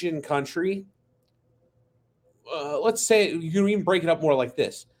Asian country. Let's say you can even break it up more like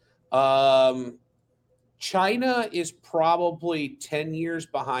this. China is probably 10 years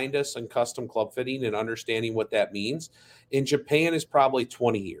behind us on custom club fitting and understanding what that means. And Japan is probably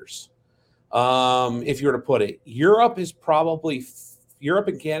 20 years. If you were to put it, Europe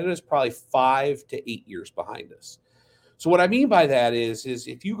and Canada is probably 5 to 8 years behind us. So what I mean by that is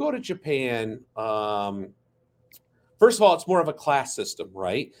if you go to Japan, first of all, it's more of a class system,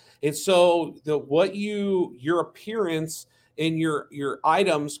 right? And so your appearance and your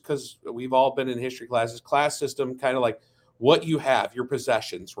items, because we've all been in history classes, class system, kind of like what you have, your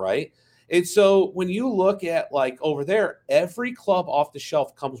possessions, right? And so when you look at like over there, every club off the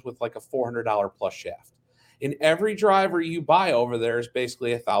shelf comes with like a $400 plus shaft. And every driver you buy over there is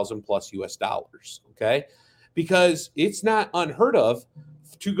basically $1,000 plus US dollars. Okay. Because it's not unheard of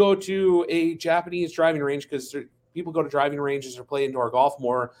to go to a Japanese driving range, because people go to driving ranges or play indoor golf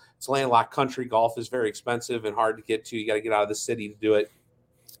more. It's landlocked country. Golf is very expensive and hard to get to. You got to get out of the city to do it.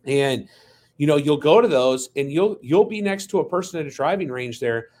 And, you'll go to those and you'll be next to a person at a driving range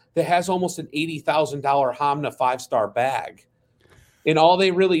there that has almost an $80,000 Hamna 5-star bag. And all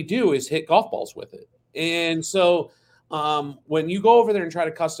they really do is hit golf balls with it. And so when you go over there and try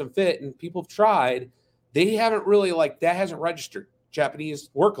to custom fit, and people have tried, they haven't really that hasn't registered. Japanese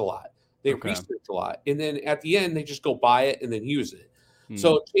work a lot. They research a lot. And then at the end, they just go buy it and then use it.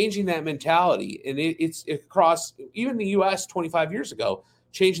 So changing that mentality, and it's across even the U.S. 25 years ago,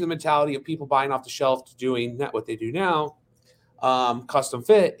 changing the mentality of people buying off the shelf to doing not what they do now, custom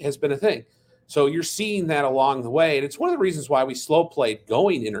fit has been a thing. So you're seeing that along the way. And it's one of the reasons why we slow played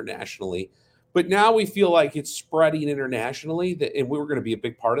going internationally. But now we feel like it's spreading internationally, and we were going to be a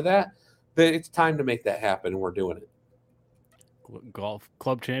big part of that. But it's time to make that happen, and we're doing it. Golf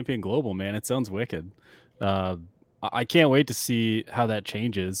Club Champion Global, man. It sounds wicked. I can't wait to see how that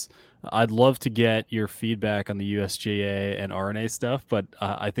changes. I'd love to get your feedback on the USGA and RNA stuff, but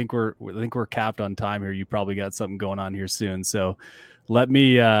I think we're capped on time here. You probably got something going on here soon, so let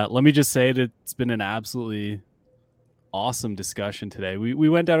me just say that it's been an absolutely awesome discussion today. We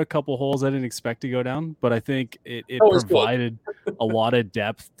went down a couple holes I didn't expect to go down, but I think it provided a lot of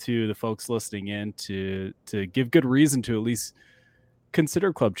depth to the folks listening in to give good reason to at least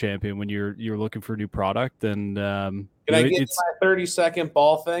consider Club Champion when you're looking for a new product. And can I get my 30-second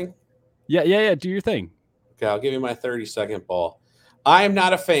ball thing? Yeah. Do your thing. Okay, I'll give you my 30-second ball. I am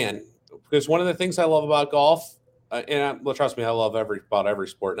not a fan, because one of the things I love about golf, and trust me, I love about every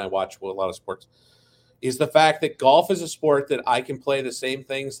sport, and I watch a lot of sports, is the fact that golf is a sport that I can play the same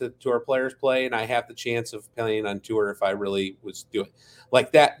things that tour players play, and I have the chance of playing on tour if I really was doing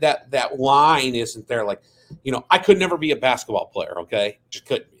like that. That line isn't there. Like, I could never be a basketball player, okay? Just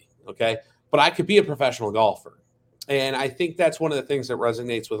couldn't be, okay? But I could be a professional golfer. And I think that's one of the things that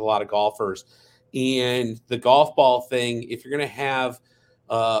resonates with a lot of golfers. And the golf ball thing, if you're going to have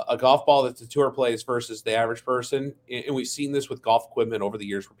a golf ball that the tour plays versus the average person, and we've seen this with golf equipment over the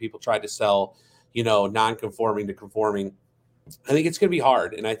years where people tried to sell, non-conforming to conforming, I think it's going to be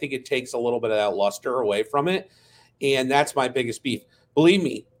hard. And I think it takes a little bit of that luster away from it. And that's my biggest beef. Believe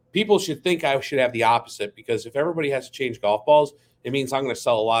me, people should think I should have the opposite, because if everybody has to change golf balls, it means I'm going to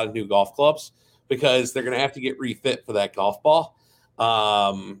sell a lot of new golf clubs, because they're going to have to get refit for that golf ball,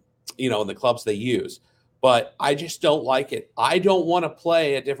 and the clubs they use. But I just don't like it. I don't want to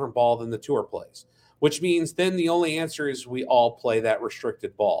play a different ball than the tour plays, which means then the only answer is we all play that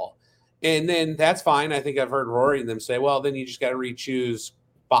restricted ball. And then that's fine. I think I've heard Rory and them say, well, then you just got to re-choose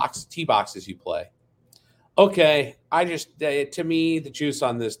tee boxes you play. Okay. To me, the juice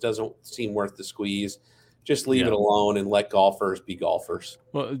on this doesn't seem worth the squeeze. Just leave it alone and let golfers be golfers.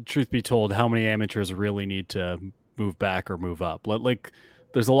 Well, truth be told, how many amateurs really need to move back or move up? Like,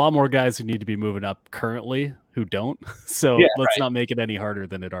 there's a lot more guys who need to be moving up currently who don't. So let's not make it any harder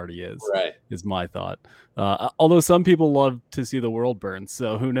than it already is. Right. Is my thought. Although some people love to see the world burn,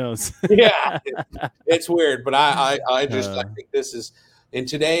 so who knows? Yeah, it's weird, but I think this is in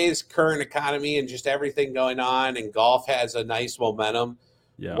today's current economy and just everything going on, and golf has a nice momentum.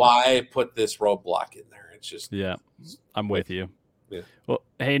 Yeah. Why put this roadblock in there? It's just I'm with you. Yeah. Well,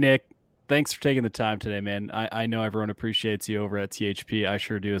 hey Nick, thanks for taking the time today, man. I know everyone appreciates you over at THP. I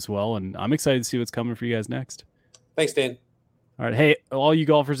sure do as well, and I'm excited to see what's coming for you guys next. Thanks, Dan. All right. Hey, all you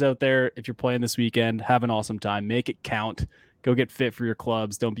golfers out there, if you're playing this weekend, have an awesome time. Make it count. Go get fit for your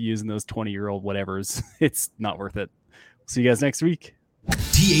clubs. Don't be using those 20-year-old whatevers. It's not worth it. See you guys next week.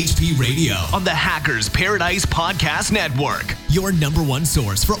 THP Radio on the Hackers Paradise Podcast Network. Your #1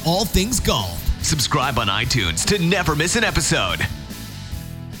 source for all things golf. Subscribe on iTunes to never miss an episode.